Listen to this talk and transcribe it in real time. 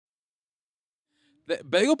The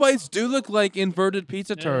bagel bites do look like inverted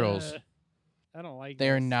pizza turtles. I don't like They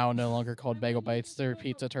are this. now no longer called bagel bites. They're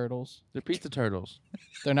pizza turtles. They're pizza turtles.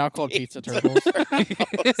 They're now called pizza turtles.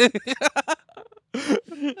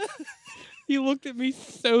 He looked at me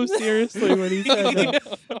so seriously when he said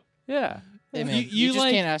that. Yeah. Hey, man, You- you you just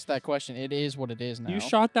like- can't ask that question. It is what it is now. You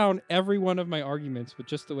shot down every one of my arguments with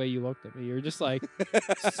just the way you looked at me. You're just like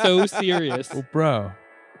so serious. Well, bro,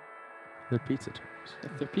 they're pizza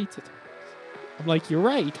turtles. The pizza turtles. I'm like, you're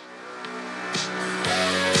right.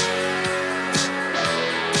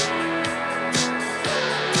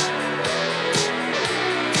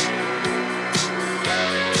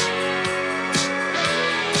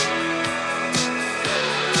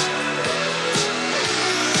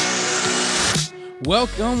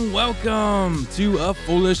 Welcome to A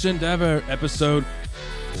Foolish Endeavor, episode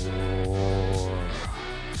 4.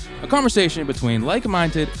 A conversation between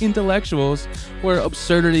like-minded intellectuals where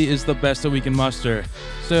absurdity is the best that we can muster.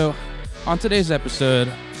 So, on today's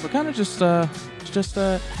episode, we're kind of just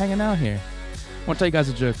hanging out here. I want to tell you guys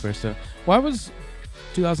a joke first. So, why was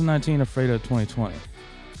 2019 afraid of 2020?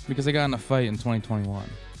 Because they got in a fight in 2021.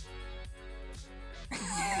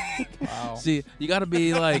 Wow. See, you got to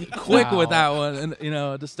be like quick with that Wow. one,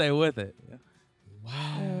 and to stay with it.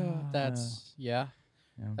 Wow. That's Yeah.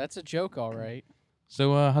 That's a joke, all right.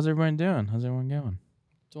 So, how's everyone doing? How's everyone going?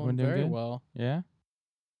 Doing We're doing very good? well. Yeah.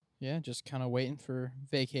 Yeah, just kind of waiting for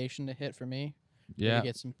vacation to hit for me. Yeah. Maybe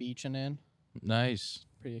get some beaching in. Nice.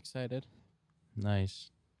 Pretty excited.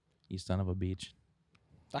 Nice. You son of a beach.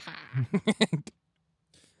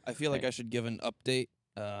 I feel like I should give an update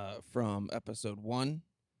from episode 1.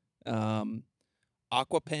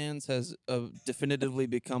 Aquapans has definitively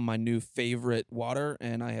become my new favorite water,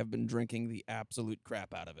 and I have been drinking the absolute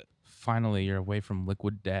crap out of it. Finally, you're away from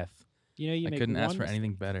liquid death. You know, you I make couldn't ask one for mis-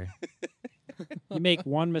 anything better. You make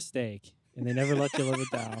one mistake, and they never let you live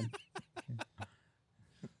it down.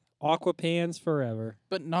 Aquapans forever.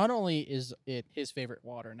 But not only is it his favorite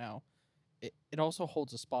water now, it also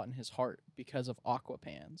holds a spot in his heart because of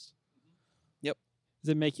Aquapans. Does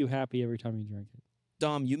it make you happy every time you drink it?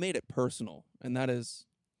 Dom, you made it personal, and that is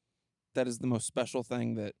the most special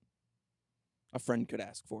thing that a friend could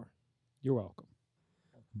ask for. You're welcome.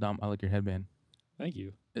 Dom, I like your headband. Thank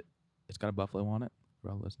you. It's got a buffalo on it for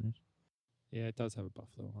all listeners. Yeah, it does have a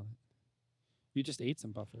buffalo on it. You just ate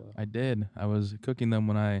some buffalo. I did. I was cooking them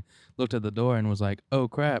when I looked at the door and was like, oh,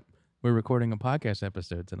 crap. We're recording a podcast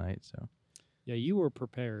episode tonight. So. Yeah, you were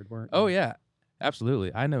prepared, weren't Oh, you? yeah.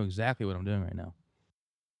 Absolutely. I know exactly what I'm doing right now.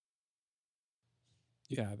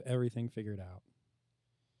 You have everything figured out.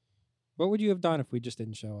 What would you have done if we just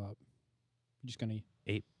didn't show up? You're just gonna.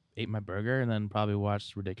 Ate my burger and then probably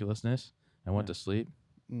watched Ridiculousness and went Yeah. to sleep.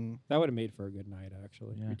 That would have made for a good night,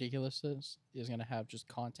 actually. Yeah. Ridiculousness is going to have just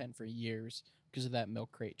content for years because of that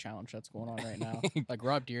milk crate challenge that's going on right now. Like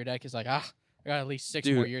Rob Deerdeck is like, I got at least 6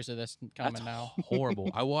 more Dude, years of this coming That's now.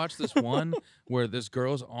 horrible. I watched this one where this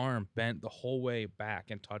girl's arm bent the whole way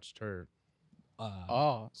back and touched her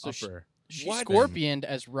Oh, so upper. she What? scorpioned,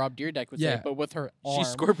 as Rob Deerdeck would Yeah. say, but with her arm.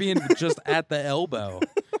 She scorpioned just at the elbow.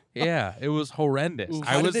 Yeah, it was horrendous. Oof.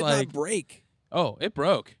 I How was did it like, not break? oh, it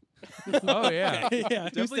broke. Oh, yeah. Yeah, who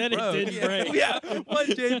Definitely said it broke. didn't Yeah. break? Yeah, one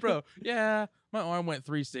day, bro. Yeah, my arm went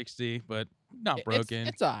 360, but not broken.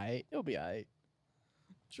 It's all right. It'll be all right.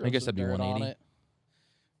 I guess that'd be 180.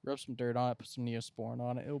 Rub some dirt on it, put some Neosporin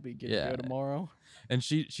on it. It'll be good Yeah. to go tomorrow. And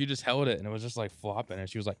she just held it, and it was just like flopping, and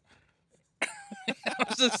she was like, I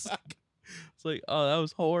was just like, it's like, oh, that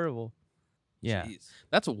was horrible. Yeah, Jeez.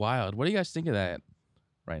 that's wild. What do you guys think of that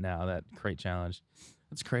right now? That crate challenge?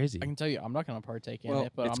 That's crazy. I can tell you, I'm not going to partake in Well,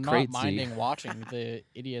 it, but it's I'm not crazy. minding watching the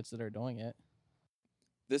idiots that are doing it.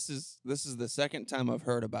 This is the second time I've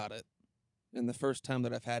heard about it, and the first time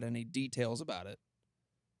that I've had any details about it.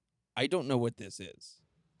 I don't know what this is.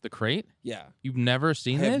 The crate? Yeah, You've never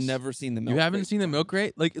seen I have this? never seen the milk. You haven't crate seen the milk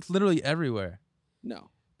challenge. crate? Like, it's literally everywhere. No.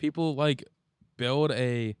 People like build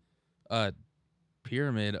a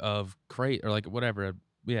pyramid of crate or like whatever.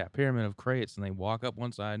 Pyramid of crates, and they walk up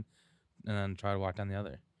one side and then try to walk down the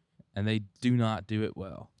other. And they do not do it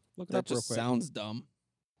well. Look it That up real just quick. sounds dumb.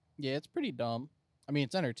 Yeah, it's pretty dumb. I mean,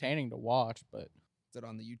 it's entertaining to watch, but Is it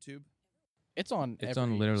on the YouTube? it's on It's every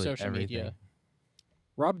on literally social everything. media.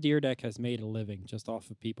 Rob Deerdeck has made a living just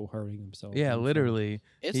off of people hurting themselves. Yeah, on film. literally.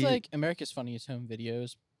 It's He- like America's Funniest Home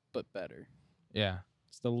Videos, but better. Yeah.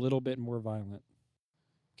 It's a little bit more violent.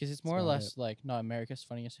 Because it's more or about less like not America's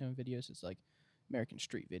Funniest Home Videos. It's like American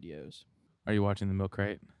Street Videos. Are you watching the milk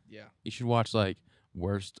crate? Yeah. You should watch like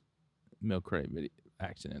worst milk crate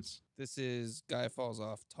accidents. This is Guy Falls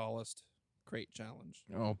Off Tallest Crate Challenge.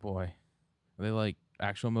 Oh boy. Are they like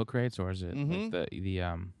actual milk crates, or is it Mhm. like the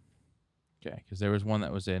Okay, because there was one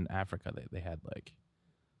that was in Africa. They had like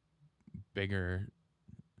bigger,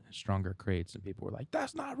 stronger crates, and people were like,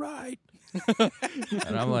 "That's not right."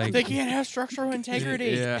 And I'm like, They can't have structural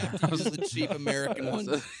integrity. Yeah. I was Just the cheap American ones.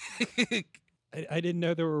 I didn't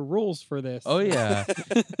know there were rules for this. Oh yeah.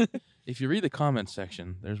 If you read the comments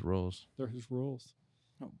section, there's rules. There's rules.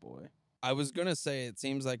 Oh boy. I was gonna say it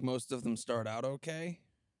seems like most of them start out okay,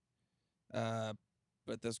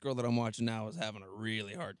 but this girl that I'm watching now is having a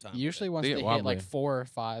really hard time. with it. Usually once They they, get hit like wobbly. 4 or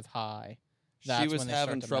 5 high, she that's was when they start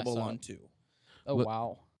having to trouble mess on up. 2. Oh Look-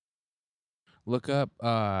 wow. Look up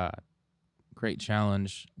Crate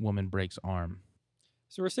Challenge woman breaks arm.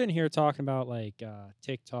 So we're sitting here talking about like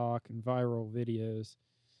TikTok and viral videos,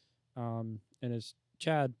 and as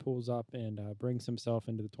Chad pulls up and brings himself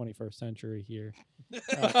into the 21st century here,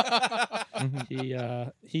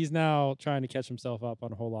 he's now trying to catch himself up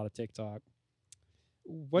on a whole lot of TikTok.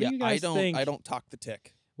 What Yeah, do you guys think? I don't talk the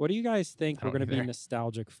tick. What do you guys think I we're don't going to be either.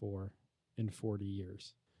 nostalgic for in 40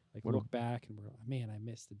 years? Like What do- look back and we're like, man, I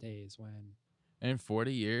miss the days when. In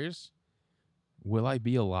 40 years, will I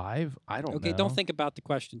be alive? I don't know. Okay, don't think about the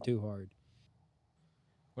question too hard.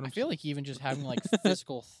 What I I'm feel like even just having like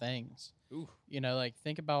physical things. Ooh. You know, like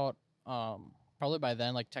think about probably by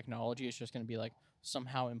then like technology is just going to be like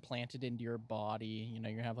somehow implanted into your body. You know,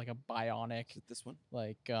 you're going to have like a bionic Is it this one?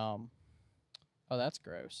 like oh that's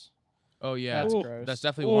gross. Oh yeah, That's Oh, gross. that's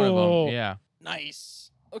definitely one of Oh. them. Yeah.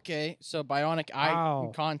 Nice. Okay, so bionic eye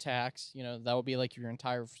Wow. contacts, you know, that will be like your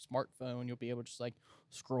entire smartphone. You'll be able to just like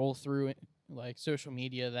scroll through it, like social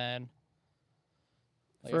media then.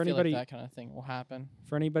 Like, For I feel anybody- like that kind of thing will happen.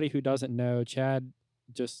 For anybody who doesn't know, Chad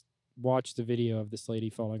just watched the video of this lady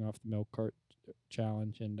falling off the milk cart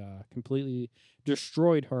challenge and completely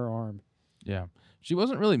destroyed her arm. Yeah. She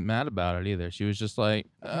wasn't really mad about it either. She was just like,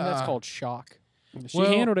 I think that's "Ah." called shock. She Well-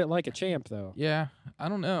 handled it like a champ, though. Yeah, I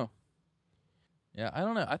don't know. Yeah, I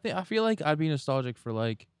don't know. I feel like I'd be nostalgic for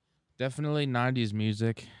like definitely 90s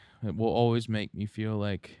music. It will always make me feel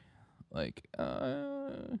like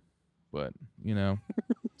but, you know,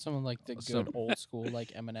 Someone like the good Some- old school like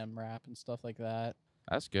Eminem rap and stuff like that.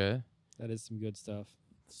 that's good. That is some good stuff.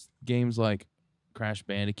 Games like Crash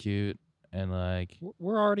Bandicoot and like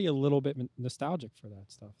We're already a little bit nostalgic for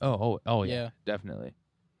that stuff. oh yeah, Yeah. definitely.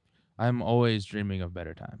 I'm always dreaming of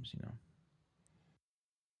better times, you know.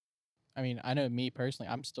 I mean, I know me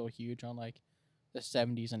personally, I'm still huge on like the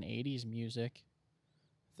 70s and 80s music.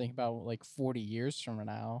 Think about like 40 years from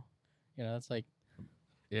now. You know, that's like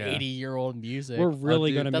 80-year-old music. We're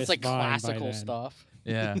really dude, going to miss That's like Vine by classical then. stuff.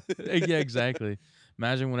 Yeah. Yeah, exactly.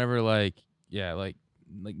 Imagine whenever like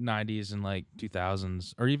 90s and like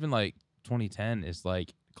 2000s or even like 2010 is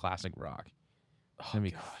like classic rock. It's Oh, gonna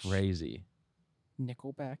be gosh. crazy.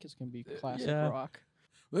 Nickelback is gonna be classic yeah. rock.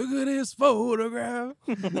 Look at his photograph.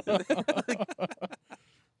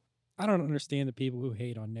 I don't understand the people who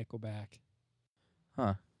hate on Nickelback.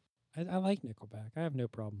 Huh. I like Nickelback. I have no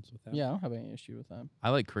problems with them. Yeah, I don't have any issue with them. I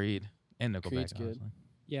like Creed and Nickelback. Creed's good. honestly.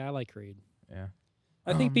 Yeah, I like Creed. Yeah.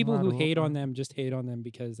 I think people who hate on them. them just hate on them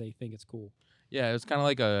because they think it's cool. Yeah, it's kind of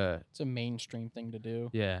like a It's a mainstream thing to do.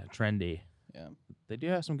 trendy. Yeah. They do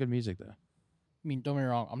have some good music though. I mean, don't get me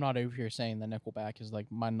wrong. I'm not over here saying that Nickelback is like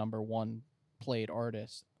my number one played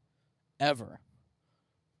artist ever,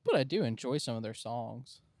 but I do enjoy some of their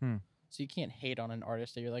songs. Hmm. So you can't hate on an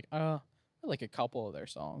artist that you're like, I like a couple of their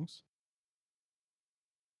songs.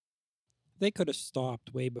 They could have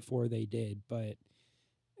stopped way before they did, but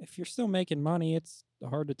if you're still making money, it's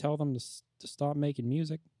hard to tell them to stop making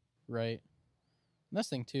music. Right. And that's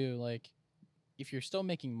the thing too, like if you're still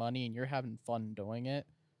making money and you're having fun doing it,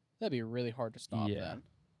 that'd be really hard to stop Yeah. then.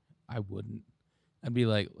 I wouldn't. I'd be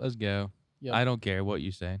like, let's go. Yep. I don't care what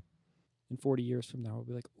you say. In 40 years from now, we'll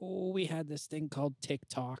be like, oh, we had this thing called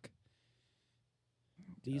TikTok.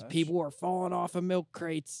 These Gosh. people are falling off of milk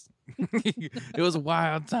crates. It was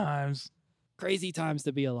wild times. Crazy times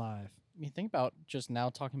to be alive. I mean, think about just now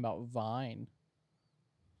talking about Vine.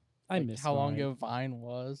 I Like, miss how long Vine. ago Vine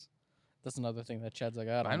was. That's another thing that Chad's like,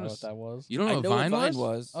 I don't Vine know was- what that was. You don't know I what know Vine, what Vine was?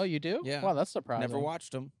 was. Oh, you do? Yeah. Wow, that's surprising. Never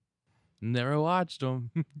watched them, Never watched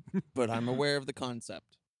them. but I'm aware of the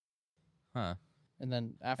concept. Huh. And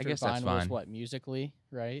then after guess that's Vine was fine. what, Musically,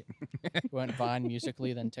 right? Went Vine,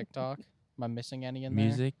 Musically, then TikTok. Am I missing any in there?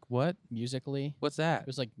 Music? What? Musically. What's that? It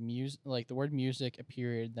was like like the word music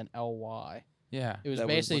appeared, then LY. Yeah. It was That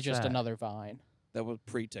was- basically what's just that? another Vine. That was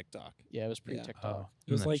pre-TikTok. Yeah, it was pre Yeah. TikTok.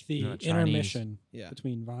 It was like the intermission Yeah.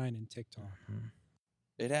 between Vine and TikTok.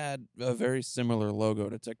 It had a very similar logo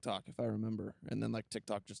to TikTok, if I remember, and then like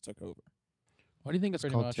TikTok just took over. Why do you think it's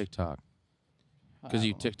Pretty called much. TikTok? I Because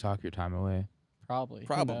you don't know. TikTok your time away. Probably. Who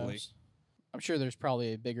Probably. knows? I'm sure there's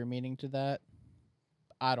probably a bigger meaning to that.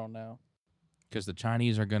 I don't know. Because the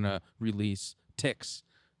Chinese are going to release ticks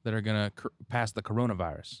that are going to pass the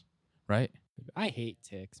coronavirus, right? I hate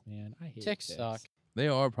ticks, man. I hate Ticks suck. They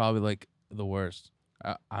are probably like the worst.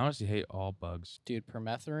 I honestly hate all bugs. Dude,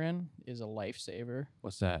 permethrin is a lifesaver.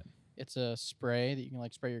 What's that? It's a spray that you can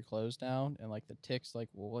like spray your clothes down, and like the ticks like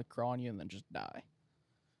will like crawl on you and then just die.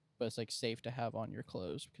 But it's like safe to have on your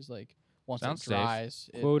clothes because like once Sounds it safe. dries,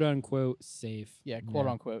 Quote unquote safe. yeah, quote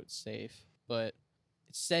unquote safe. But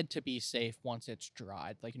it's said to be safe once it's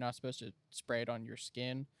dried. Like you're not supposed to spray it on your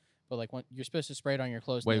skin, but like when you're supposed to spray it on your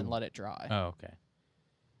clothes Wait, and then let it dry. Oh, okay.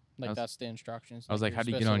 Like was- that's the instructions. I was like, you're how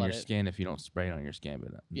do you supposed get to on let your it- skin if you don't spray it on your skin?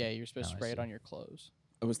 But Yeah, you're supposed Now to I spray it see. on your clothes.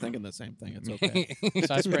 I was thinking the same thing. It's okay.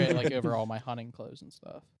 So I spray it like over all my hunting clothes and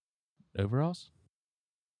stuff. Overalls?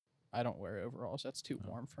 I don't wear overalls. That's too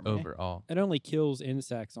warm for me. Overall. It only kills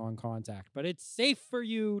insects on contact, but it's safe for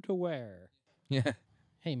you to wear. Yeah.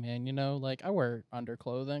 Hey man, you know, like I wear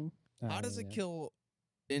underclothing. How does it Yeah. kill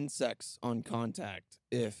insects on contact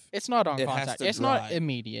if It's not on It has contact. to It's not dry.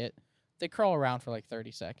 immediate. They crawl around for like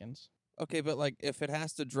 30 seconds. okay, but like if it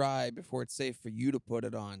has to dry before it's safe for you to put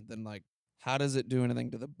it on, then like how does it do anything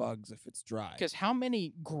to the bugs if it's dry? Because how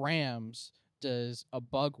many grams does a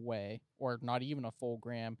bug weigh, or not even a full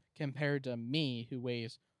gram, compared to me who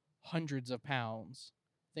weighs hundreds of pounds?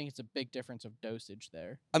 I think it's a big difference of dosage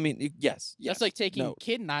there. I mean, yes. That's like taking no.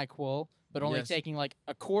 kid NyQuil, but only Yes. taking like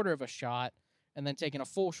a quarter of a shot, and then taking a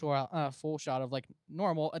full shot of like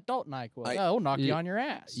normal adult NyQuil. I- That'll knock you Yeah. on your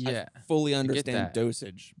ass. Yeah. I fully get understand that.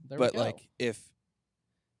 dosage, There we but go. like if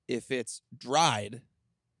it's dried,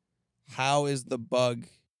 how is the bug?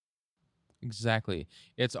 Exactly.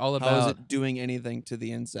 It's all How is about it doing anything to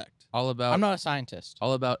the insect? all about I'm not a scientist.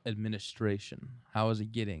 all about administration. How is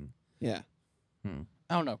it getting? Yeah.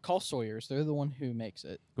 I don't know. Call Sawyer's. They're the one who makes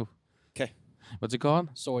it. What's it called?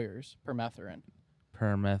 Sawyer's permethrin.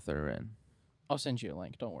 Permethrin. I'll send you a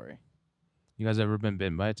link. Don't worry. You guys ever been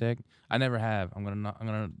bitten by a tick? I never have. I'm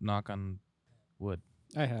gonna knock on wood.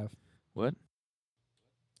 I have. What?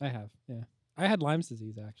 I have. Yeah. I had Lyme's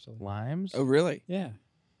disease actually. Limes? Oh, really? Yeah.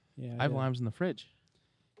 Yeah. I have did. limes in the fridge.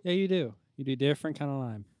 Yeah, you do. You do different kind of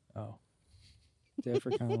lime. Oh.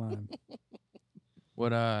 Different kind of lime. What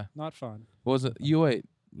Not fun. what was it? You wait.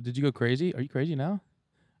 Did you go crazy? Are you crazy now?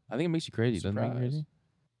 I think it makes you crazy. Doesn't it make you Surprise. crazy?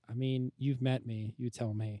 I mean, you've met me. You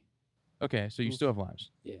tell me. Okay, so you Oof. still have limes.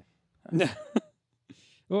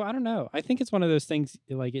 Well, I don't know. I think it's one of those things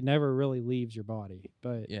like it never really leaves your body,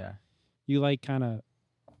 but Yeah. you like kind of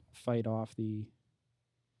fight off the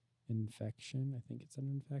infection. I think it's an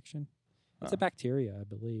infection. It's Oh. a bacteria, I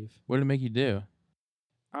believe. What did it make you do?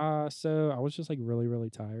 So I was just like really, really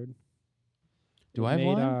tired. Do It I have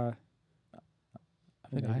made, Lyme? I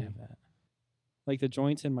think I maybe. have that. like the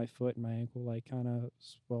joints in my foot and my ankle like kind of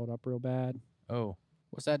swelled up real bad. Oh.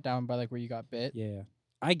 Was that down by like where you got bit? Yeah.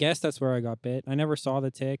 I guess that's where I got bit. I never saw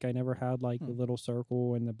the tick. I never had like the Hmm. little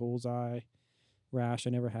circle and the bullseye rash. I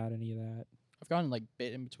never had any of that. I've gotten like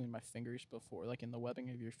bit in between my fingers before, like in the webbing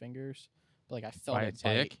of your fingers. But like I felt By a it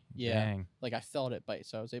bite. tick? Yeah. Dang. Like I felt it bite,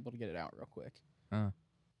 so I was able to get it out real quick.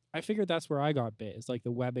 I figured that's where I got bit. It's like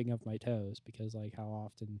the webbing of my toes because like how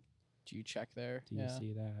often Do you check there? do you yeah.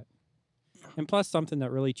 see that? And plus something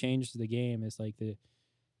that really changed the game is like the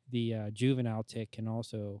juvenile tick can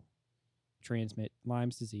also transmit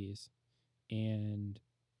Lyme's disease, and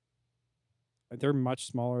they're much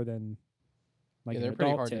smaller than like Yeah, an they're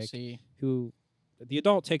pretty adult hard tick. to see. Who the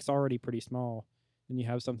adult tick's already pretty small, and you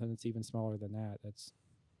have something that's even smaller than that. That's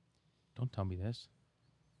Don't tell me this.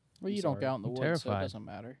 Well, I'm you don't sorry. go out in the I'm woods, so it terrified. doesn't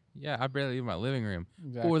matter. Yeah, I barely leave my living room.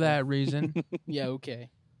 Exactly. For that reason. Yeah, okay.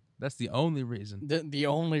 That's the only reason. The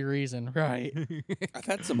only reason, right? I've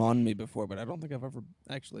had some on me before, but I don't think I've ever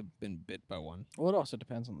actually been bit by one. Well, it also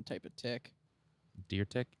depends on the type of tick. Deer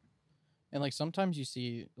tick? And like sometimes you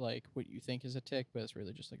see like what you think is a tick, but it's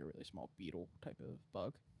really just like a really small beetle type of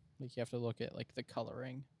bug. Like you have to look at like the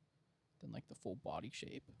coloring, than like the full body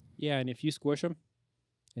shape. yeah. And if you squish them,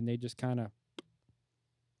 and they just kind of,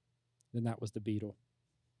 then that was the beetle.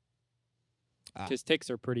 Ah. Because ticks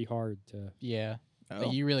are pretty hard to. Yeah, Oh.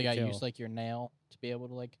 like you really got to use kill. like your nail to be able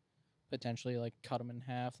to like potentially like cut them in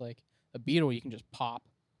half. Like a beetle, you can just pop.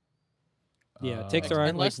 Yeah, ticks are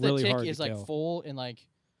like, Unless like really the tick hard is to like kill. full and like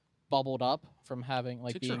bubbled up from having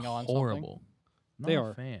like ticks being are on horrible. Not They a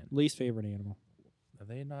are. fan. Least favorite animal, Are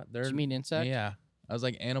they not? something. They're Do you mean insect? Yeah. I was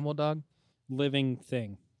like animal dog. living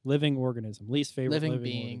thing, living organism. Least favorite Living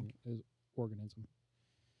living, being. organism.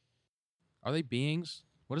 Are they beings?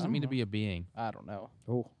 What does I it mean don't to be a being? I don't know.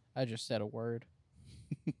 Oh, I just said a word.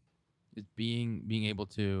 Is being able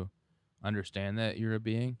to understand that you're a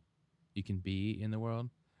being. You can be in the world.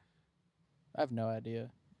 I have no idea.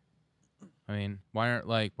 I mean, why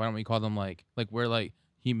don't we call them like we're like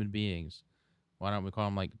human beings? Why don't we call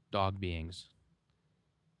them like dog beings?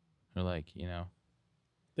 Or like,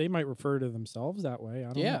 They might refer to themselves that way.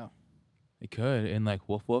 I don't Yeah. know. it could in like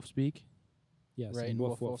woof speak. Yes, Right. in in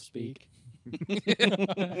woof Wolf woof speak.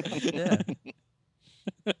 Yeah.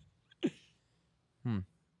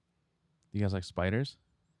 You guys like spiders?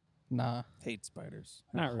 Nah. Hate spiders.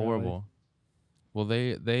 Not really. Horrible. Well,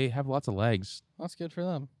 they have lots of legs. That's good for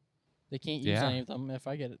them. They can't use Yeah. any of them if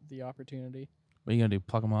I get the opportunity. What are you gonna do?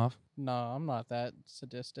 Pluck them off? No, I'm not that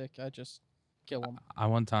sadistic. I just kill them. I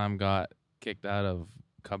one time got kicked out of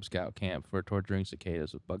Cub Scout camp for torturing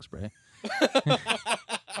cicadas with bug spray.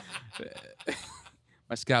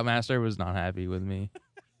 My scoutmaster was not happy with me.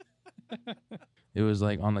 It was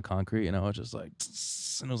like on the concrete, and I was just like,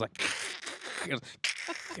 and it was like,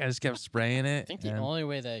 I just kept spraying it. I think the and only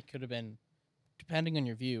way that it could have been, depending on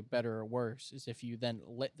your view, better or worse, is if you then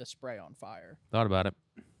lit the spray on fire. thought about it.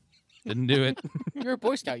 Didn't do it. You're a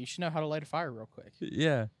Boy Scout. You should know how to light a fire real quick.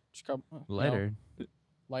 Yeah, Just lighter.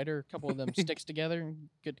 Lighter, a couple of them sticks together, and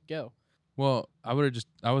good to go. Well, I was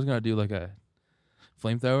gonna do like a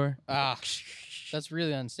flamethrower. Ah, that's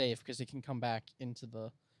really unsafe because it can come back into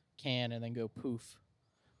the can and then go poof.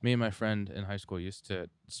 Me and my friend in high school used to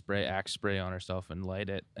spray Axe spray on ourselves and light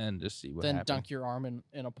it and just see what Then happened. dunk your arm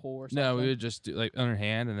in a pool or something. No, we would just do like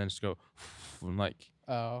underhand and then just go and like.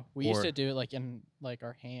 We used or- to do it like in like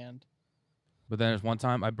our hand. But then there's one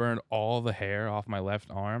time I burned all the hair off my left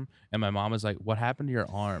arm, and my mom was like, "What happened to your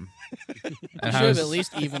arm?" You And should I have at was-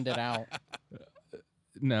 least evened it out.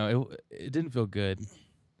 No, it didn't feel good.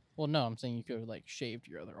 Well, no, I'm saying you could have like shaved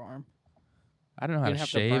your other arm. I don't know how You to didn't have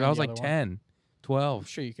to shave. burn I was the like other one. 10, I'm 12.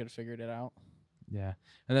 sure you could have figured it out. Yeah.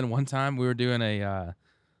 And then one time we were doing a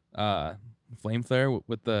flamethrower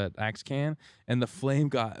with the Axe can, and the flame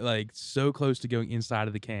got like so close to going inside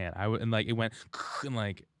of the can. And like it went and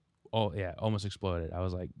like, oh yeah, almost exploded. I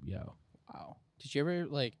was like, yo. Wow. Did you ever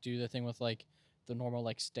like do the thing with like the normal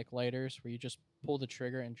like stick lighters where you just pull the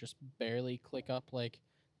trigger and just barely click up like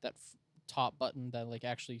that top button that like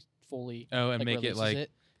actually fully Oh, and like, make it releases like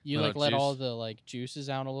it? You little like let all juice. the like juices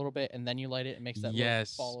out a little bit and then you light it and makes that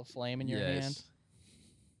yes, little ball of flame in your hand.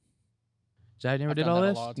 Jad, you ever I've did done all that a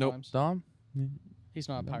this? lot of Nope. times. Dom? He's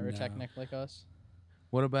not a No. pyrotechnic like us.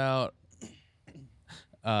 What about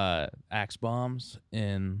axe bombs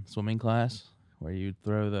in swimming class, where you'd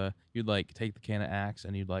like take the can of Axe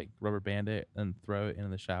and you'd like rubber band it and throw it into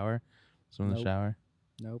the shower, swim in the Nope. shower?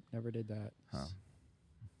 Nope, never did that. Huh.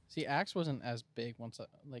 See, Axe wasn't as big once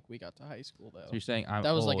like we got to high school though. So you're saying I'm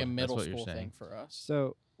That was old. like a That's middle what you're school saying. thing for us.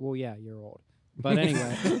 So, well, yeah, you're old. But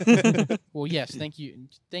anyway, Well, yes, thank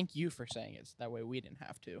you for saying it. So that way we didn't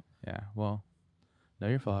have to. Yeah. Well, know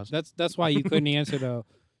your flaws. that's why you couldn't answer the.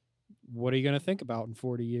 What are you gonna think about in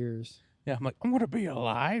 40 years? Yeah. I'm like, I'm gonna be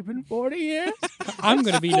alive in 40 years. I'm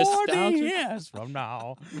gonna be 40 nostalgic. years from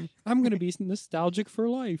now. I'm gonna be nostalgic for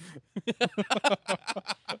life.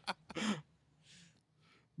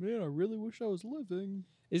 Man, I really wish I was living.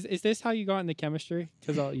 Is this how you got into chemistry?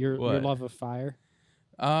 Because your What? love of fire.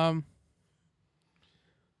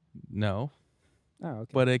 No, Oh,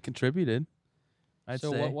 okay. but it contributed. I'd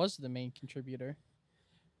So say. what was the main contributor?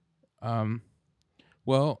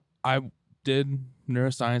 Well, I did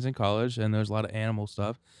neuroscience in college, and there's a lot of animal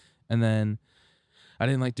stuff. And then I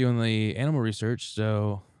didn't like doing the animal research,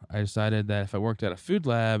 so I decided that if I worked at a food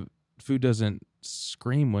lab, food doesn't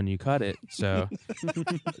scream when you cut it. So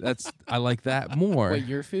I like that more. Wait,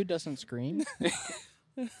 your food doesn't scream?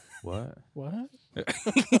 What? What?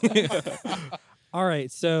 All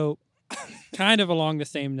right, so kind of along the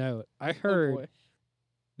same note, I heard boy.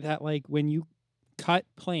 that like when you cut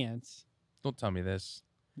plants, Don't tell me this.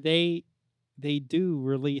 they do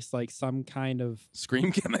release like some kind of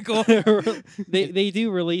Scream chemical? they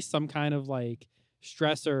do release some kind of like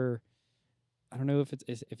stressor. I don't know if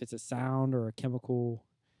it's a sound or a chemical.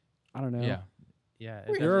 I don't know. Yeah. Yeah.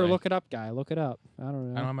 You're a look it up guy. Look it up. I don't I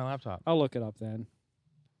know. don't have my laptop. I'll look it up then.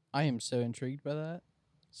 I am so intrigued by that.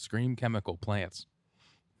 Scream chemical plants.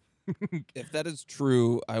 If that is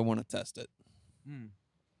true, I want to test it.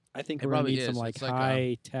 I think It we're gonna probably need some is. like It's like,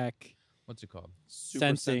 high tech. What's it called? Super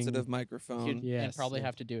Sensing. sensitive microphone. You'd Yes, probably yeah.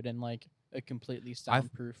 have to do it in like a completely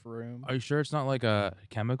soundproof room. Are you sure it's not like a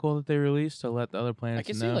chemical that they release to let the other planets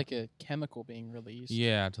I can know? see like a chemical being released.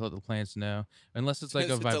 Yeah, to let the plants know. Unless it's like a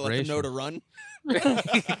To let them vibration. know to run. Run!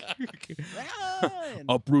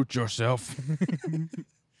 Uproot yourself.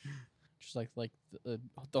 Just like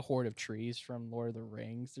the horde of trees from Lord of the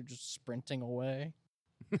Rings. They're just sprinting away.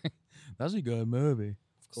 That's a good movie.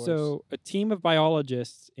 Of course. So, a team of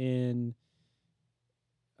biologists in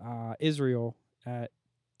Israel at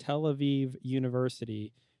Tel Aviv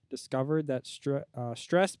University discovered that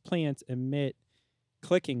stressed plants emit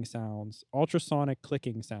clicking sounds, ultrasonic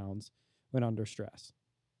clicking sounds, when under stress.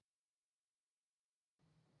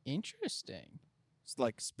 Interesting. It's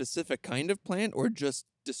like specific kind of plant or just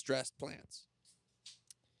distressed plants?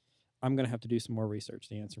 I'm going to have to do some more research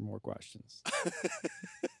to answer more questions.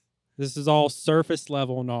 This is all surface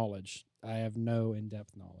level knowledge. I have no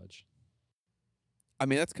in-depth knowledge. I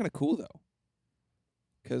mean, that's kind of cool though,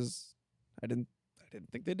 because I didn't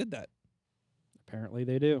think they did that. Apparently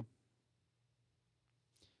they do.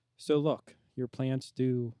 So look, your plants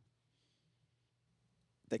do,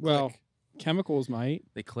 They click. well, chemicals might.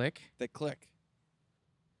 They click? They click.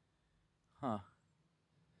 Huh.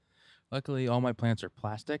 Luckily, all my plants are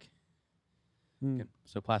plastic, Hmm,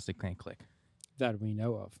 so plastic can't click. that we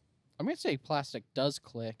know of. I'm gonna say plastic does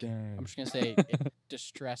click. Dang. I'm just gonna say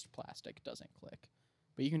distressed plastic doesn't click,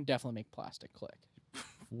 but you can definitely make plastic click.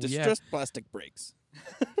 Distressed plastic breaks.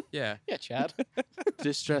 Yeah. Yeah, Chad.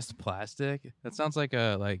 Distressed plastic. That sounds like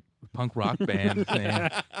a punk rock band name.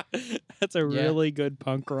 That's a Yeah. really good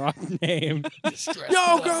punk rock name. Distressed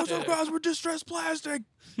Yo, plastic. guys, we're distressed plastic.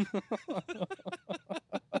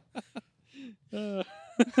 Uh,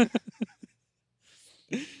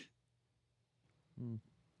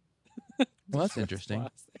 Well, that's interesting.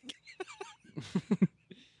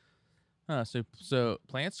 Plastic. So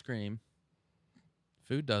plants scream.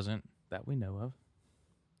 Food doesn't, that we know of.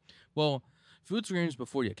 Well, food screams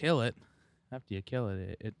before you kill it. After you kill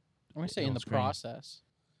it, it I'm gonna say It in don't the scream. process.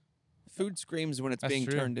 Food screams when it's That's being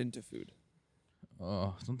true. turned into food.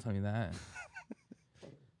 oh, don't tell me that.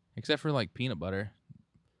 Except for like peanut butter.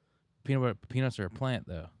 Peanuts are a plant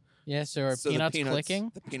though. Yeah, so are So the peanuts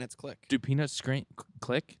clicking? The peanuts click. Do peanuts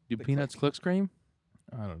click? Do They peanuts click scream?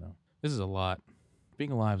 I don't know. This is a lot.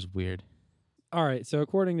 Being alive is weird. All right, so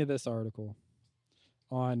according to this article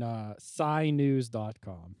on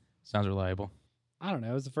scinews.com, Sounds reliable. I don't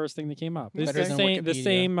know, it was the first thing that came up. It's Better the than same, the Wikipedia.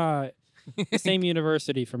 same, the same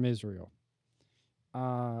university from Israel.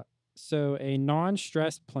 So a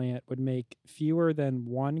non-stressed plant would make fewer than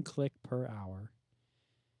 1 click per hour,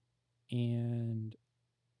 and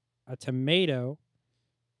a tomato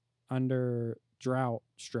under drought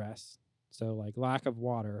stress, so like lack of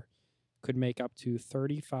water, could make up to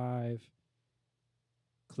 35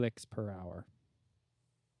 clicks per hour.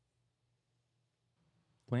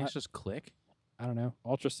 Plants just click? I don't know,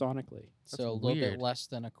 ultrasonically. So a little weird. bit less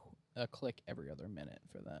than a click every other minute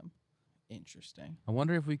for them. Interesting. I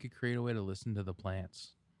wonder if we could create a way to listen to the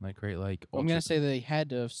plants. Like create like I'm gonna say they had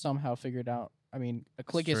to have somehow figured out. I mean, a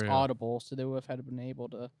click is true. audible, so they would have had to been able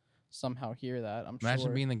to somehow hear that. I'm Imagine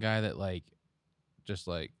sure. being the guy that just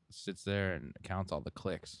sits there and counts all the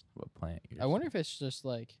clicks of a plant. I wonder if it's just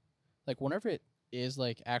like whenever it is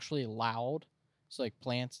like actually loud, so like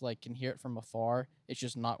plants like can hear it from afar. It's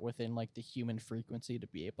just not within like the human frequency to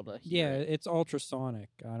be able to hear Yeah, it. it's ultrasonic.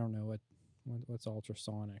 I don't know what's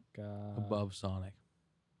ultrasonic. above sonic.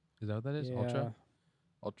 Is that what that is? yeah,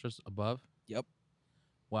 Ultra's above? Yep.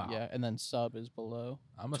 Wow. Yeah, and then sub is below.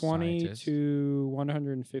 I'm a 20 scientist. to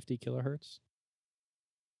 150 kilohertz.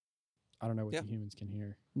 I don't know what Yeah. the humans can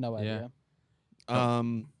hear. No Yeah.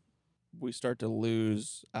 idea. We start to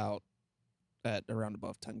lose out at around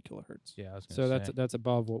above 10 kilohertz. Yeah, I was So gonna say. that's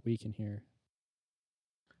above what we can hear.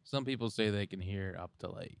 Some people say they can hear up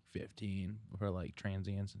to 15 for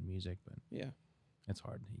transients in music, but Yeah. it's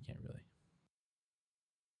hard. You can't really.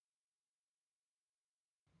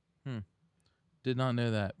 Did not know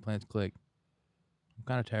that plants click. I'm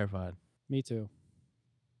kind of terrified. Me too.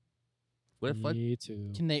 What if Me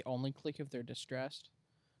too. Can they only click if they're distressed?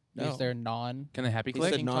 No. Is there non? can they happy He click? said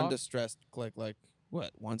Clicking talk? non-distressed click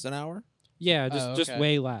once an hour? Yeah, Oh, just okay.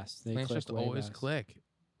 way less. They Plants click just way always less. click.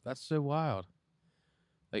 That's so wild.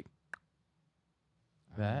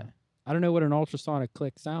 That I don't know what an ultrasonic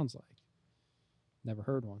click sounds like. Never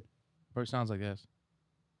heard one. probably sounds like this.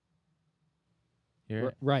 Hear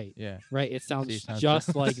it? Right. Yeah. Right. It sounds See, it sounds just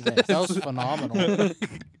just- like this. That was phenomenal.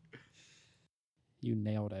 You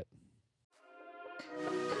nailed it.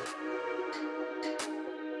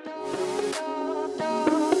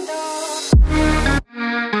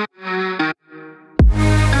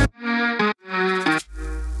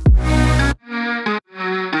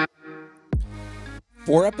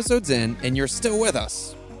 Four episodes in, and you're still with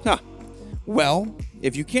us. Huh. Well,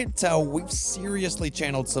 if you can't tell, we've seriously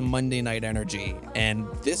channeled some Monday night energy, and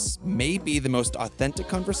this may be the most authentic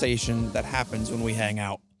conversation that happens when we hang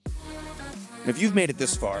out. If you've made it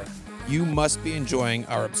this far, you must be enjoying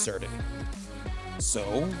our absurdity. So,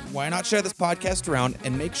 why not share this podcast around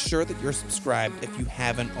and make sure that you're subscribed if you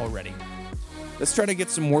haven't already? Let's try to get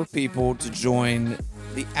some more people to join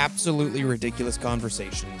the absolutely ridiculous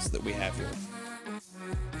conversations that we have here.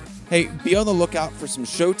 Hey, be on the lookout for some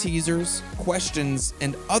show teasers, questions,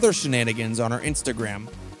 and other shenanigans on our Instagram,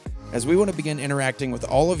 as we want to begin interacting with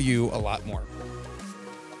all of you a lot more.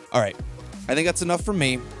 All right, I think that's enough from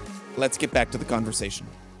me. Let's get back to the conversation.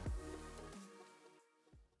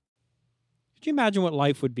 Could you imagine what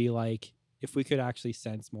life would be like if we could actually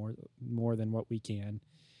sense more than what we can?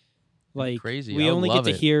 Like, crazy. we I would only love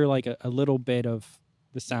get to it. hear like a little bit of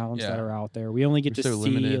the sounds that Yeah. are out there. We only get We're to so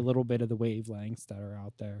see limited. a little bit of the wavelengths that are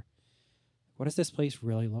out there. What does this place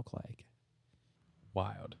really look like?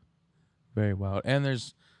 Wild, very wild. And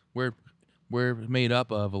we're made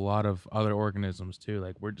up of a lot of other organisms too.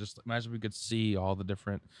 Like, we're just, imagine we could see all the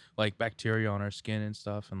different like bacteria on our skin and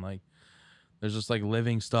stuff, and like there's just like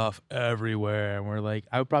living stuff everywhere. And we're like,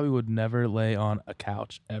 I probably would never lay on a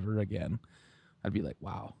couch ever again. I'd be like,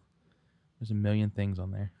 wow, there's a million things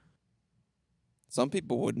on there. Some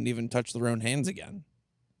people wouldn't even touch their own hands again.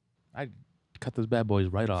 I'd cut those bad boys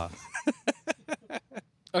right off.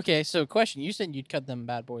 Okay, so question. You said you'd cut them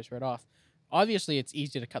bad boys right off. Obviously, it's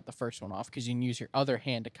easy to cut the first one off because you can use your other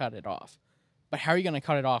hand to cut it off. But how are you going to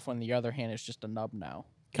cut it off when the other hand is just a nub now?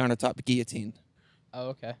 Countertop guillotine. Oh,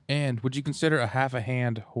 okay. And would you consider a half a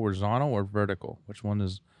hand horizontal or vertical? Which one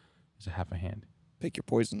is a half a hand? Pick your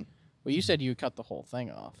poison. Well, you said you would cut the whole thing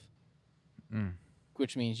off, Mm.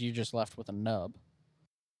 which means you just left with a nub.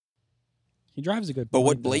 He drives a good But point,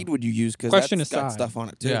 what though. blade would you use? Because Question that's got aside. stuff on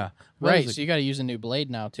it too. Yeah. Right, so you got to use a new blade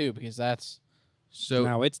now, too, because that's... So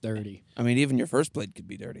Now it's dirty. I mean, even your first blade could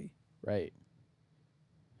be dirty. Right.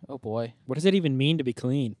 Oh, boy. What does it even mean to be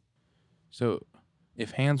clean? So,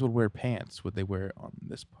 if hands would wear pants, would they wear it on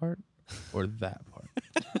this part or that part?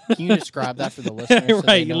 Can you describe that for the listeners? so they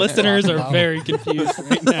Right, know what we're listeners talking are about? very confused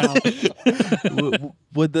right now.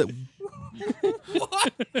 would the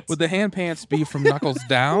would the hand pants be from knuckles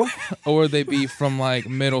down, or would they be from like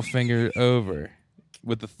middle finger over,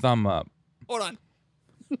 with the thumb up? Hold on.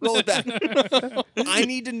 Roll it back. I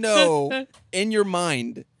need to know in your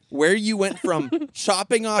mind where you went from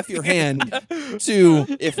chopping off your hand to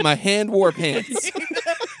if my hand wore pants.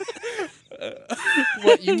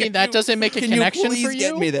 What, you mean that doesn't make a Can you connection please for you?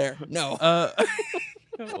 get me there? No.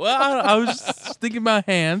 Well, I was just thinking about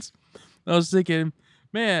hands. I was thinking,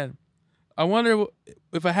 man, I wonder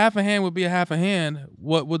if a half a hand would be a half a hand,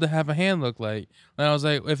 what would the half a hand look like? And I was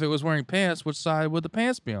like, if it was wearing pants, which side would the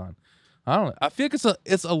pants be on? I don't know. I feel like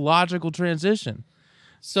it's a logical transition.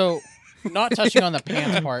 So, not touching on the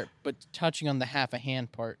pants part, but touching on the half a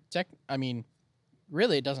hand part. I mean,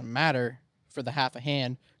 really, it doesn't matter for the half a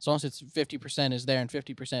hand, as long as it's 50% is there and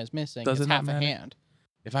 50% is missing. Does it's it not half a matter? hand.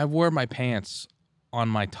 If I wore my pants on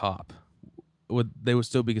my top, would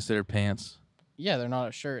still be considered pants? Yeah, they're not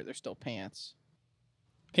a shirt; they're still pants.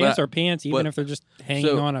 Pants But- are pants, even but- if they're just hanging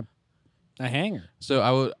so- on a hanger. So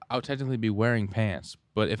I would technically be wearing pants,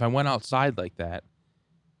 but if I went outside like that,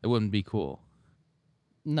 it wouldn't be cool.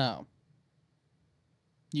 No,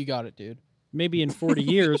 you got it, dude. Maybe in 40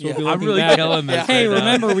 years we'll Yeah, be I'm looking really back. killing this. Hey, right now.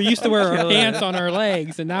 remember we used to wear our Killing pants it. on our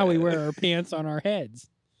legs, and now we wear our pants on our heads.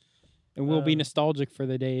 And we'll be Uh, nostalgic for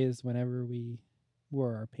the days whenever we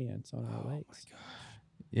wore our pants on our legs.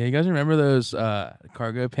 Yeah, you guys remember those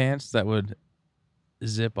cargo pants that would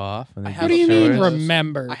zip off? And I they'd have What be do you a pair mean of shorts? those.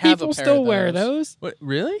 remember? I have a People pair still of wear those. those. What,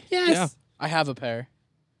 really? Yes. Yeah. I have a pair.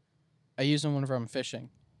 I use them whenever I'm fishing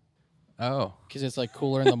Oh, because it's like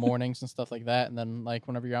cooler in the mornings and stuff like that. And then like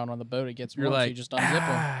whenever you're out on the boat, it gets you're warm, so like, you just unzip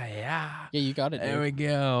them. yeah. Yeah, you got it, There dude. we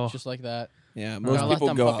go. Just like that. Yeah, Gotta most let people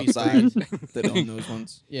them go puppies outside. breathe. They don't know those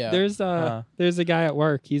ones. Yeah. There's a guy at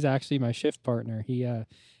work. He's actually my shift partner. He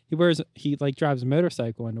drives a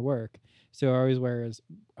motorcycle into work. So I always wears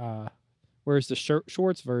the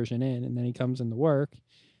shorts version in, and then he comes into work,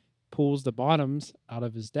 pulls the bottoms out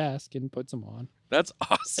of his desk and puts them on. That's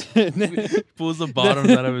awesome. And then, Pulls the bottoms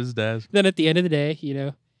out of his desk. then at the end of the day,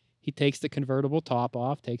 he takes the convertible top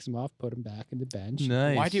off, takes them off, put them back in the bench.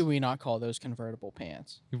 Nice. Why do we not call those convertible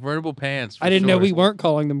pants? Convertible pants. I for didn't know sure. we weren't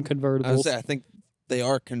calling them I, convertibles. I think they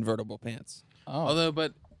are convertible pants. Oh, Although,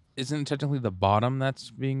 but isn't it technically the bottom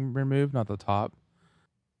that's being removed, not the top?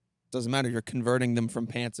 Doesn't matter. You're converting them from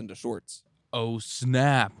pants into shorts. Oh,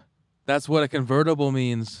 snap. That's what a convertible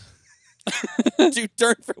means. To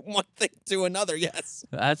turn from one thing to another, yes.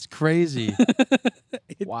 That's crazy.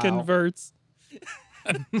 It Wow. converts.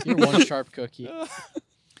 you're one sharp cookie.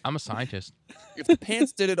 I'm a scientist. If the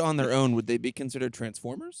pants did it on their own, would they be considered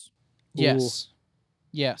Transformers? Yes.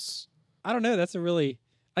 Yes. I don't know.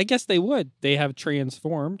 I guess they would. They have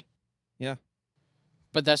transformed.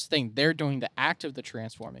 But that's the thing. They're doing the act of the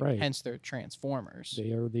transforming. Right. Hence, they're Transformers.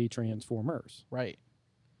 They are the Transformers. Right.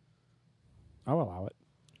 I'll allow it.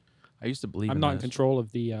 I used to believe I'm in not in this. control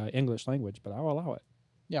of the English language, but I'll allow it.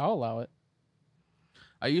 Yeah, I'll allow it.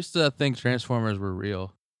 I used to think Transformers were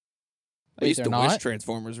real. I Wait, used they're to wish not?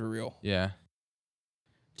 Transformers were real. Yeah.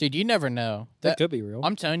 Dude, you never know. That could be real.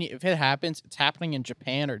 I'm telling you, if it happens, it's happening in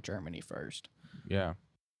Japan or Germany first. Yeah.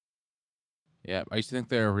 Yeah. I used to think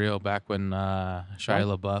they were real back when Shia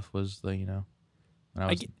LaBeouf was the, when I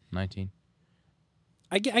was 19.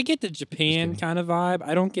 I get the Japan kidding. kind of vibe.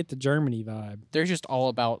 I don't get the Germany vibe. They're just all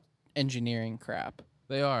about engineering crap.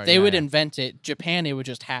 They are. They yeah. would invent it. Japan, it would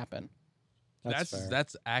just happen. That's fair.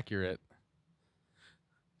 That's accurate.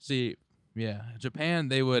 See, yeah, Japan,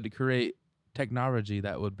 they would create technology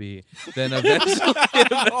that would be then eventually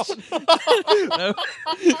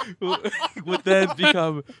would then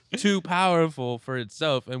become too powerful for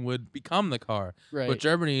itself and would become the car. Right. But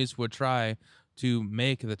Germany's would try to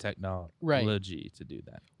make the technology Right. to do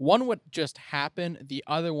that. One would just happen. The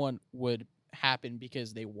other one would happen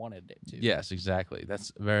because they wanted it to. Yes, exactly.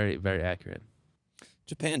 That's very, very accurate.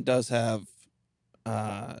 Japan does have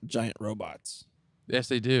giant robots. Yes,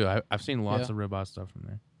 they do. I've seen lots Yeah. of robot stuff from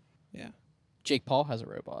there. Yeah. Jake Paul has a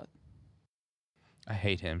robot. I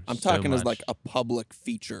hate him. I'm so talking as much. like a public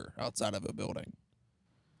feature outside of a building.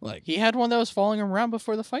 Like, He had one that was following him around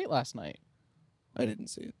before the fight last night. I didn't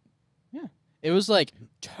see it. It was like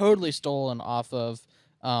totally stolen off of,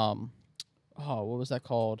 what was that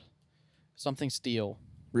called? Something Steel.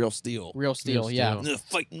 Real steel. Real Steel, yeah. Steel. They're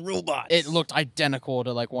fighting robots. It looked identical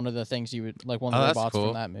to like one of the things you would, like one of Oh, the that's robots cool.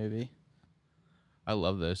 from that movie. I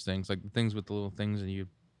love those things, like the things with the little things and you.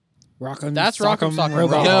 Rock'em That's Rock'em Sock'em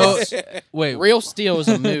Robots. Robots. Wait, Real Steel is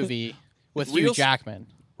a movie with Hugh Real- Jackman.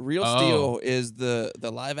 Real Oh. Steel is the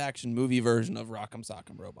live action movie version of Rock'em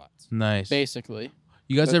Sock'em Robots. nice. Basically.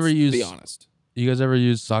 You guys Let's ever use? Be honest. You guys ever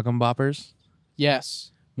use sock'em boppers?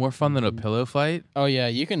 Yes. More fun than a pillow fight. Oh yeah,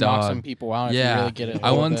 you can knock Dog. some people out if you Yeah, really get it.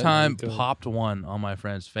 I one bit. time Good. popped one on my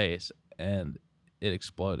friend's face and it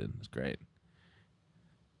exploded. It was great.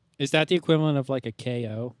 Is that the equivalent of like a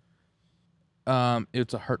KO?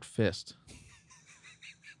 It's a hurt fist.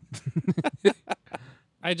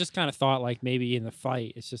 I just kind of thought like maybe in the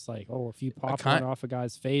fight, it's just like, oh, if you pop kind- one off a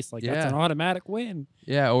guy's face, like Yeah. that's an automatic win.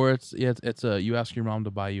 Yeah, or it's a you ask your mom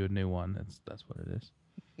to buy you a new one. That's what it is.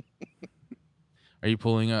 Are you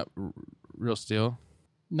pulling up Real Steel?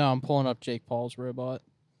 No, I'm pulling up Jake Paul's robot.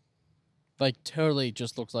 Like totally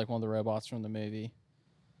just looks like one of the robots from the movie.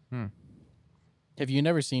 Hmm. Have you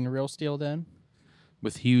never seen Real Steel then?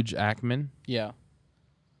 With Hugh Jackman? Yeah.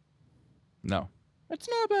 No. It's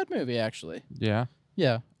not a bad movie actually. Yeah.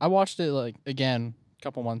 Yeah. I watched it like again a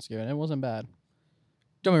couple months ago and it wasn't bad.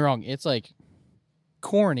 Don't get me wrong, it's like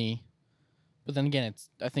corny, but then again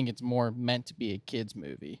I think it's more meant to be a kids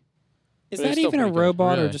movie. Is But it's that still even a pretty good.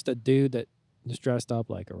 robot or Really? just a dude that is dressed up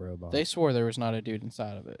like a robot? They swore there was not a dude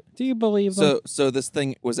inside of it. Do you believe them? So this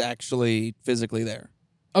thing was actually physically there,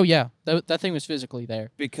 Oh yeah, that thing was physically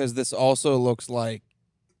there. because this also looks like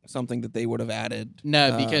something that they would have added.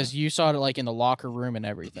 No, because you saw it like in the locker room and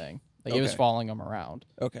everything. Like it was Okay. following him around,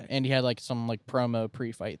 Okay. and he had like some like promo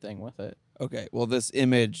pre-fight thing with it. Okay. Well, this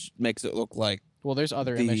image makes it look like Well, there's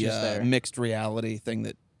other the images there. mixed reality thing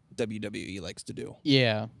that WWE likes to do,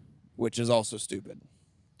 Yeah, which is also stupid.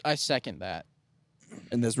 I second that.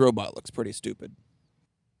 And this robot looks pretty stupid.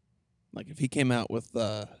 Like if he came out with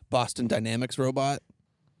Boston Dynamics robot,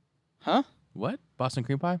 Huh? What? Boston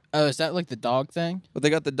cream pie? Oh, is that like the dog thing? but they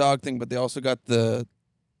got the dog thing, but they also got the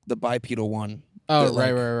bipedal one Oh, That,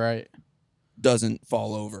 like- right. doesn't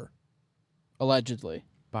fall over. Allegedly.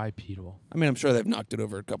 Bipedal. I mean, I'm sure they've knocked it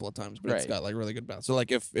over a couple of times, but it's Right. got like really good bounce. So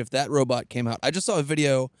like if that robot came out, I just saw a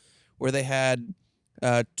video where they had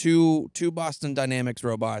two Boston Dynamics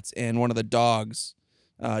robots and one of the dogs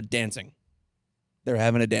dancing. They're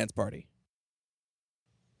having a dance party.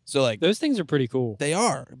 So like Those things are pretty cool. they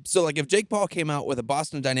are. So like if Jake Paul came out with a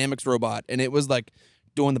Boston Dynamics robot and it was like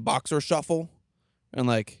doing the boxer shuffle and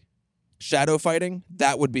like shadow fighting,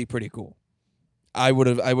 that would be pretty cool. I would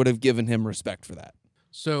have given him respect for that.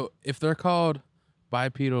 So if they're called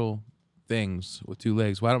bipedal things with two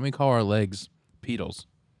legs, why don't we call our legs pedals?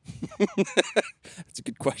 That's a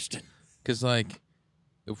good question. Because like,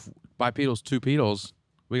 if bipedal's two pedals,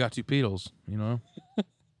 we got two pedals. You know.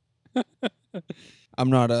 I'm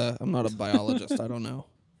not a biologist. I don't know.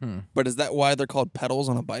 But is that why they're called pedals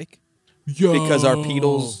on a bike? Yo. Because our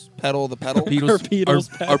pedals pedal the pedal? Pedals, pedals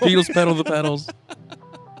our pedals pedal the pedals.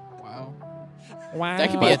 Wow. Wow. That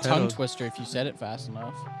could be a Bipedal. tongue twister if you said it fast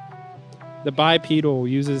enough. The bipedal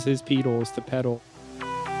uses his pedals to pedal.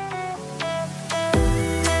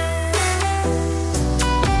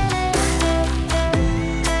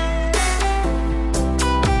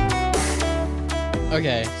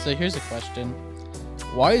 Okay, so here's a question.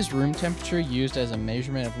 Why is room temperature used as a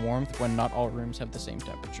measurement of warmth when not all rooms have the same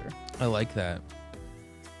temperature? I like that.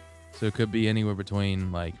 So it could be anywhere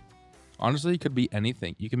between, like, honestly, it could be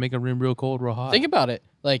anything. You can make a room real cold, real hot. Think about it.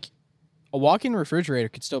 Like, a walk-in refrigerator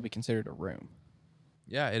could still be considered a room.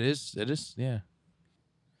 Yeah, it is. It is. Yeah,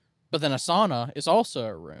 But then a sauna is also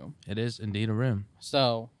a room. it is indeed a room.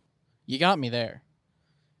 So, you got me there.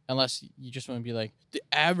 Unless you just want to be like, the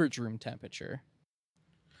average room temperature.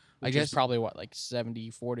 I Which guess is probably, what, like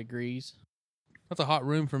 74 degrees? that's a hot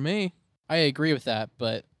room for me. I agree with that,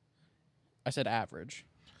 but I said average.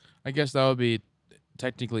 I guess that would be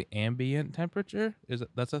technically ambient temperature.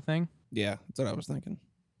 That's a thing? Yeah, that's what I was thinking.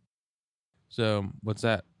 So what's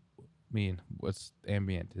that mean? What's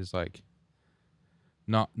ambient? Is like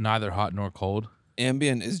neither hot nor cold.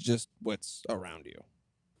 Ambient is just what's around you.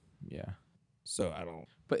 Yeah. So I don't.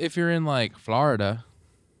 But if you're in like Florida,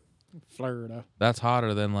 that's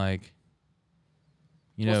hotter than like,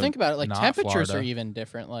 you know. Well, think about it. Like, not temperatures are Florida. even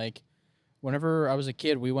different. Like, whenever I was a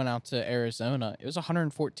kid, we went out to Arizona. It was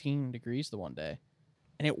 114 degrees the one day.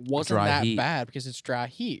 And it wasn't Dry that heat. bad because it's dry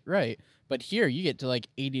heat, right? But here, you get to like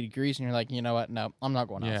 80 degrees and you're like, you know what? No, I'm not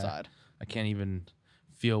going Yeah. outside. I can't even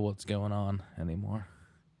feel what's going on anymore.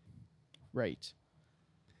 Right.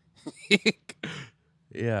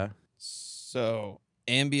 Yeah. So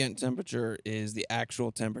ambient temperature is the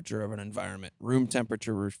actual temperature of an environment. Room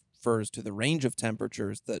temperature refers to the range of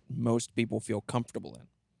temperatures that most people feel comfortable in.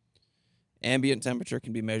 Ambient temperature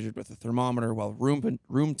can be measured with a thermometer, while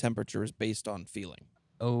room temperature is based on feeling.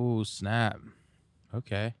 Oh, snap.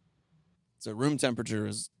 Okay. So room temperature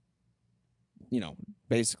is,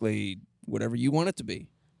 basically whatever you want it to be.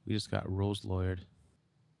 We just got rules lawyered.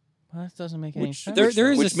 Well, that doesn't make any Which, sense. There is a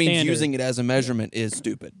which means standard. using it as a measurement is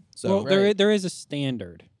stupid. So Well, Right. there is a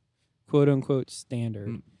standard, quote unquote standard,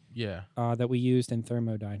 Mm, yeah. that we used in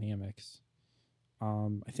thermodynamics.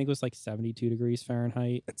 I think it was like 72 degrees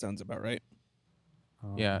Fahrenheit. that sounds about right.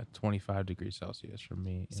 Yeah. 25 degrees Celsius for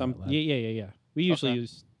me. in Some that lab. yeah. We usually Okay.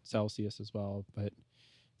 use Celsius as well, but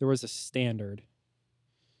there was a standard.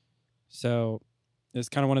 So it's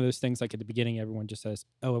kind of one of those things. Like at the beginning, everyone just says,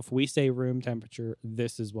 "Oh, if we say room temperature,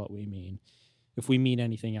 this is what we mean. If we mean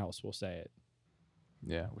anything else, we'll say it."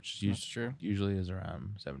 Yeah, which is That's true. usually is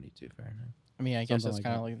around 72 Fahrenheit. I mean, I guess Something that's like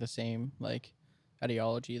kind that. of like the same like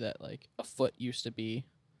ideology that like a foot used to be.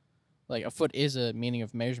 Like a foot is a meaning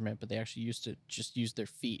of measurement, but they actually used to just use their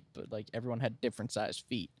feet. But like everyone had different sized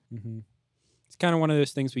feet. Mm-hmm. It's kind of one of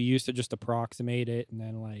those things we used to just approximate it, and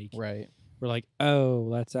then like Right. we're like, "Oh,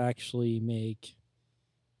 let's actually make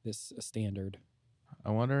this a standard."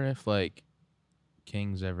 I wonder if like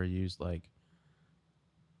kings ever used like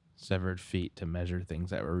severed feet to measure things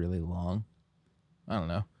that were really long. I don't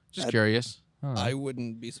know. Just I- curious. I don't know. I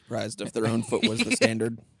wouldn't be surprised if their own foot was the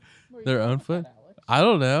standard. Their own foot? I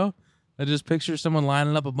don't know. I just picture someone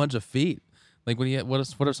lining up a bunch of feet. Like when you what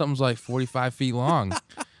if something's like 45 feet long?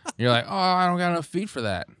 You're like, oh, I don't got enough feet for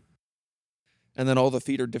that. And then all the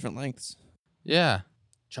feet are different lengths. Yeah.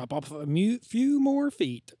 Chop off a few more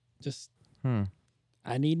feet. Just,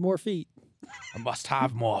 I need more feet. I must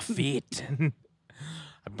have more feet.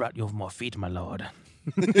 I brought you more feet, my lord.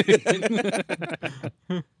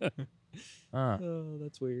 Oh,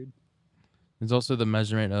 that's weird. There's also the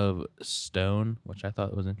measurement of stone, which I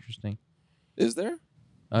thought was interesting. Is there?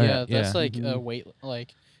 Oh, yeah, that's like Mhm. a weight.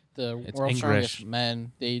 Like the It's world's strongest English.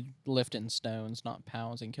 men, they lift in stones, not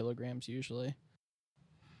pounds and kilograms usually.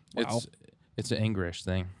 It's an English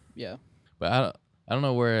thing, Yeah. but I don't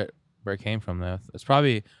know where it came from though.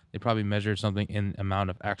 They probably measured something in amount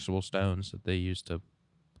of actual stones that they used to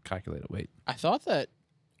calculate a weight. I thought that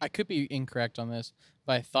I could be incorrect on this,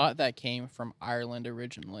 but I thought that came from Ireland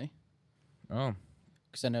originally. Oh,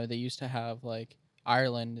 Because I know they used to have like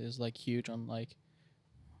Ireland is like huge on like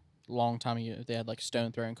long time ago. They had like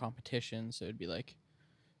stone throwing competitions. So it'd be like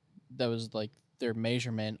that was like their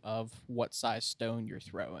measurement of what size stone you're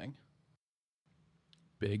throwing.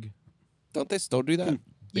 big. Don't they still do that?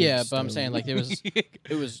 Big Yeah, but I'm stone. saying like it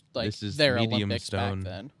was like This is their medium Olympics stone.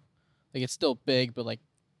 back then. Like it's still big, but like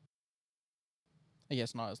I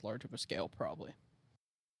guess not as large of a scale probably.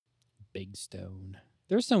 Big stone.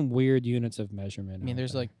 There's some weird units of measurement. I mean, out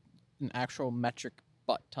there's there. like an actual metric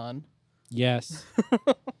butt ton. Yes.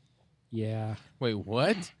 Yeah. Wait,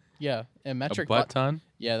 what? Yeah, a metric A butt ton?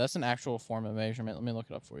 Yeah, that's an actual form of measurement. Let me look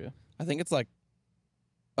it up for you. I think it's like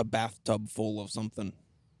a bathtub full of something.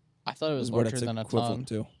 I thought it was Is what larger it's than a ton. equivalent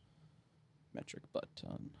to. Metric butt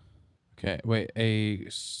ton. Okay, wait. A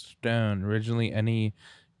stone, originally any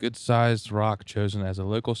good-sized rock chosen as a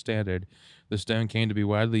local standard The stone came to be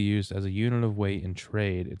widely used as a unit of weight in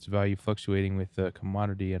trade, its value fluctuating with the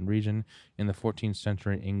commodity and region. In the 14th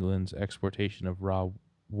century, England's exportation of raw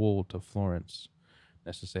wool to Florence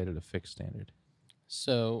necessitated a fixed standard.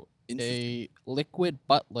 So a liquid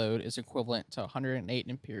buttload is equivalent to 108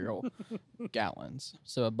 imperial gallons.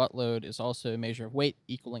 So a buttload is also a measure of weight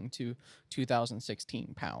equaling to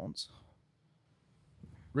 2,016 pounds.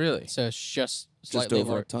 Really? So it's just Just slightly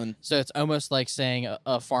over lower. a ton. So it's almost like saying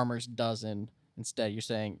a farmer's dozen. Instead, you're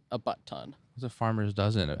saying a butt ton. What's a farmer's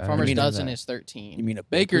dozen? I Farmer's didn't know dozen that. is 13. You mean a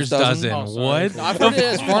Baker's baker's dozen? Oh, sorry. What? No, I've heard it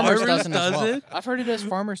as farmer's Farmer's dozen as well. dozen? I've heard it as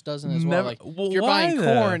farmer's dozen as well. Never- Like well, if you're why buying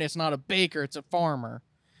though? corn, it's not a baker, it's a farmer.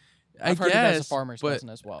 I've heard it as a farmer's dozen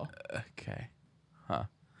as well. Okay. Huh.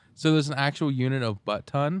 So there's an actual unit of butt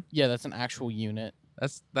ton? Yeah, that's an actual unit.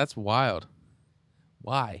 That's wild.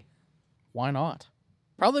 Why? Why not?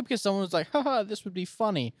 Probably because someone was like, haha, this would be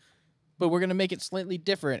funny, but we're going to make it slightly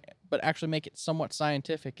different, but actually make it somewhat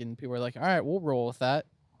scientific. And people are like, all right, we'll roll with that.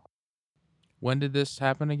 When did this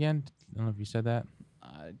happen again? I don't know if you said that.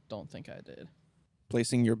 I don't think I did.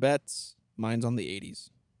 Placing your bets. Mine's on the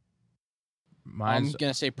 80s. Mine's I'm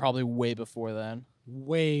going to say probably way before then.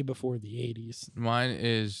 Way before the 80s. Mine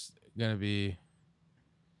is gonna be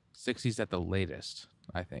 60s at the latest,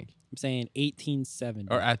 I think, I'm saying 1870.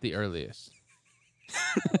 or at the earliest.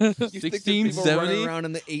 You think there's people 1670. running around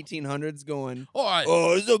in the 1800s going, Oh,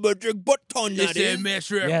 oh, it's a metric butt ton that it's is. a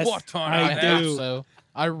metric Yes, butt ton. I I do. hope so.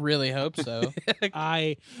 I really hope so.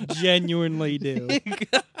 I genuinely do.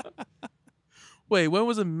 Wait, when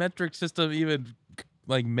was a metric system even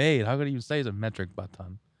like made? How could you say it's a metric butt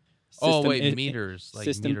ton? Oh System wait, in- meters, like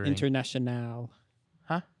System metering. International.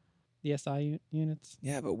 Huh? The SI units?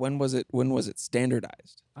 Yeah, but when was it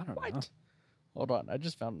standardized? I don't know. What? Hold on. I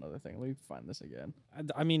just found another thing. Let me find this again.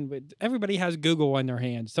 I mean, but everybody has Google in their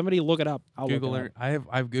hands. Somebody look it up. I'll Google. look it up.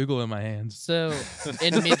 I have Google in my hands. So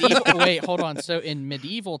in medieval wait, hold on. So in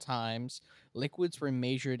medieval times, liquids were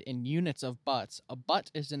measured in units of butts. A butt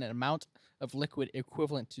is an amount of liquid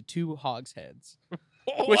equivalent to 2 hogsheads,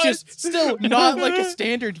 which is still not like a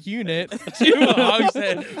standard unit. 2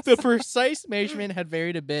 hogsheads. The precise measurement had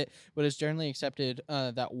varied a bit, but it's generally accepted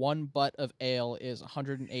that 1 butt of ale is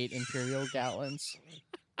 108 imperial gallons,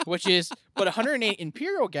 but 108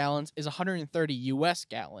 imperial gallons is 130 U.S.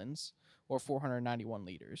 gallons, or 491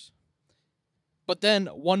 liters. But then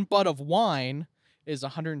 1 butt of wine is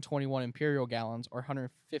 121 imperial gallons, or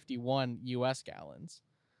 151 U.S. gallons.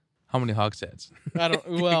 How many hogsheads?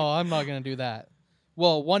 Well, I'm not gonna do that.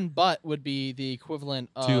 Well, 1 butt would be the equivalent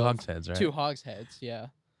of 2 hogsheads, right? 2 hogsheads. Yeah.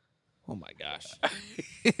 Oh my gosh.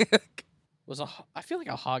 I feel like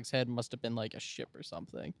a hogshead must have been like a ship or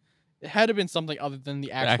something. It had to have been something other than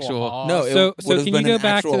the actual, actual- hog. No, it So would've can you been go an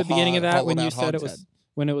back to actual the beginning of that when you hollowed-out said it hogshead.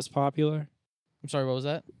 when it was popular? I'm sorry, what was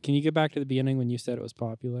that? Can you go back to the beginning when you said it was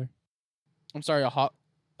popular? I'm sorry,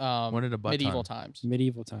 When did a butt medieval ton? times.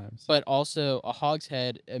 Medieval times. But also a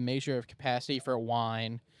hogshead, a measure of capacity for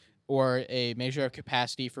wine, or a measure of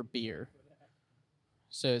capacity for beer.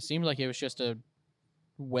 So it seemed like it was just a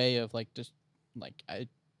way of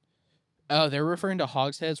they're referring to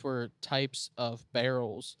hogsheads were types of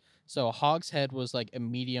barrels. So a hogshead was like a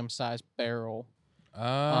medium-sized barrel.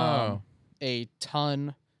 Oh. A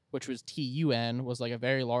ton, which was TUN, was like a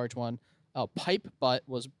very large one. A pipe butt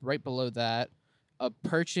was right below that. A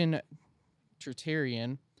Perchean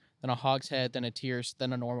tertiarian, then a hogshead, then a tierce,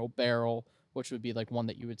 then a normal barrel, which would be like one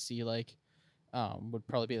that you would see would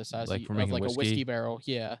probably be the size Like of for making like a whiskey? whiskey barrel.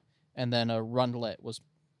 Yeah. And then a rundlet was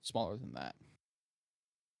smaller than that.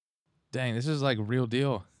 Dang, this is like real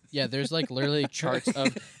deal. Yeah, there's like literally charts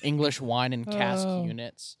of English wine and cask Oh.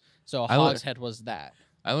 units. So a I le- hogshead was that.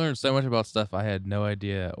 I learned so much about stuff I had no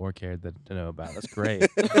idea or cared to know about. That's great.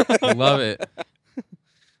 I love it.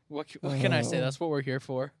 What can I say? Oh. That's what we're here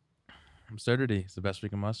for. Absurdity is the best we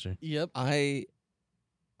can muster. Yep. I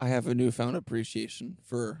have a newfound appreciation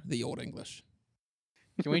for the Old English.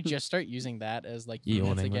 Can we just start using that as like Ye olde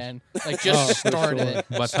units English. again? Like Oh, just for start sure. it.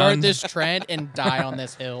 But Start ton. this trend and die on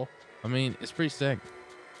this hill. I mean, it's pretty sick.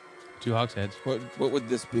 2 hogsheads. What would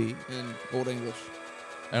this be in Old English?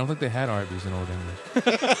 I don't think they had Arby's in Old English.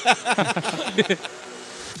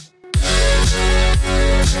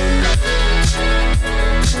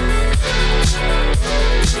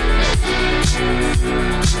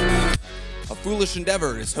 A Foolish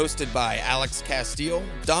Endeavor is hosted by Alex Castile,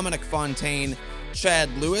 Dominic Fontaine, Chad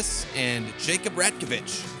Lewis, and Jacob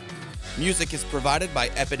Ratkovich. Music is provided by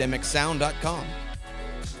EpidemicSound.com.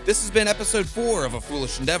 This has been episode 4 of A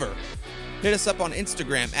Foolish Endeavor. Hit us up on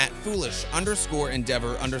Instagram at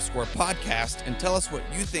foolish_endeavor_podcast and tell us what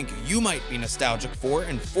you think you might be nostalgic for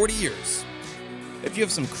in 40 years. If you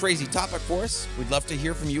have some crazy topic for us, we'd love to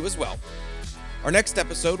hear from you as well. Our next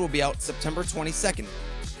episode will be out September 22nd.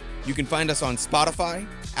 You can find us on Spotify,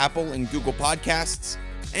 Apple and Google Podcasts,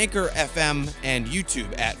 Anchor FM, and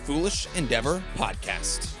YouTube at Foolish Endeavor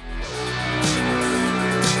Podcast.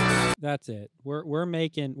 That's it. We're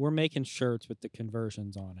making shirts with the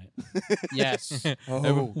conversions on it. Yes.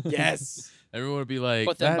 Oh, yes. Everyone would be like,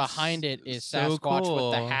 But then "That's behind it is so Sasquatch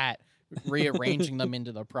cool." with the hat, rearranging them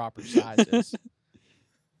into the proper sizes.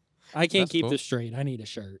 I can't That's keep cool. this straight. I need a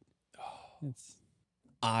shirt. It's,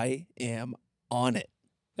 I am on it.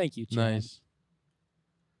 thank you, Chad. Nice.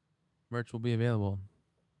 Merch will be available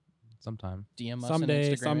sometime. DM us Someday, on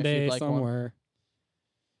Instagram if someday, you'd like one. somewhere.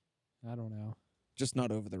 I don't know. Just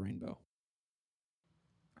not over the rainbow.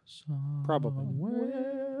 Probably.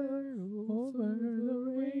 Somewhere over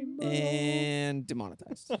the rainbow. And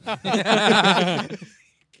demonetized.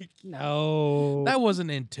 No. That wasn't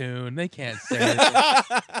in tune. They can't say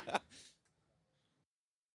it.